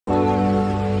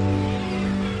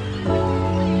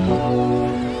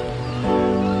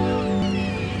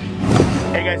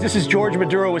guys, this is George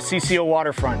Maduro with CCO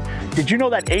Waterfront. Did you know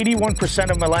that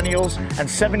 81% of millennials and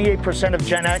 78% of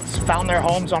Gen X found their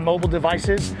homes on mobile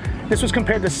devices? This was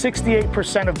compared to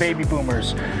 68% of baby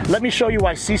boomers. Let me show you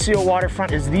why CCO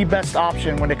Waterfront is the best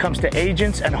option when it comes to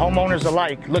agents and homeowners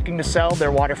alike looking to sell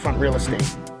their waterfront real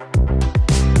estate.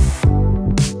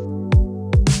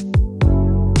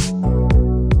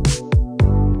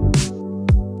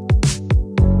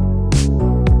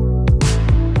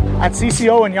 At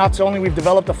CCO and Yachts Only, we've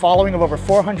developed a following of over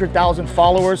 400,000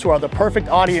 followers who are the perfect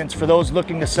audience for those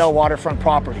looking to sell waterfront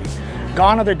property.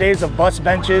 Gone are the days of bus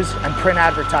benches and print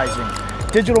advertising.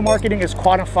 Digital marketing is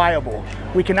quantifiable.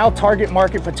 We can now target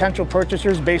market potential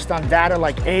purchasers based on data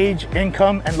like age,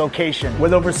 income, and location.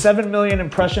 With over 7 million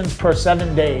impressions per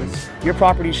 7 days, your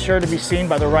property is sure to be seen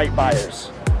by the right buyers.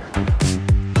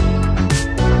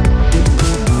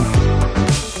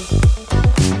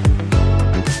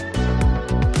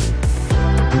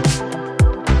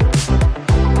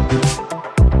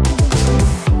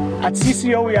 At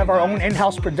CCO, we have our own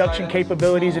in-house production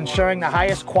capabilities, ensuring the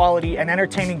highest quality and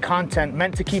entertaining content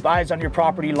meant to keep eyes on your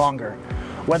property longer.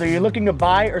 Whether you're looking to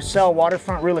buy or sell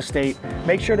waterfront real estate,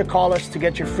 make sure to call us to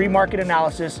get your free market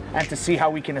analysis and to see how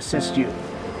we can assist you.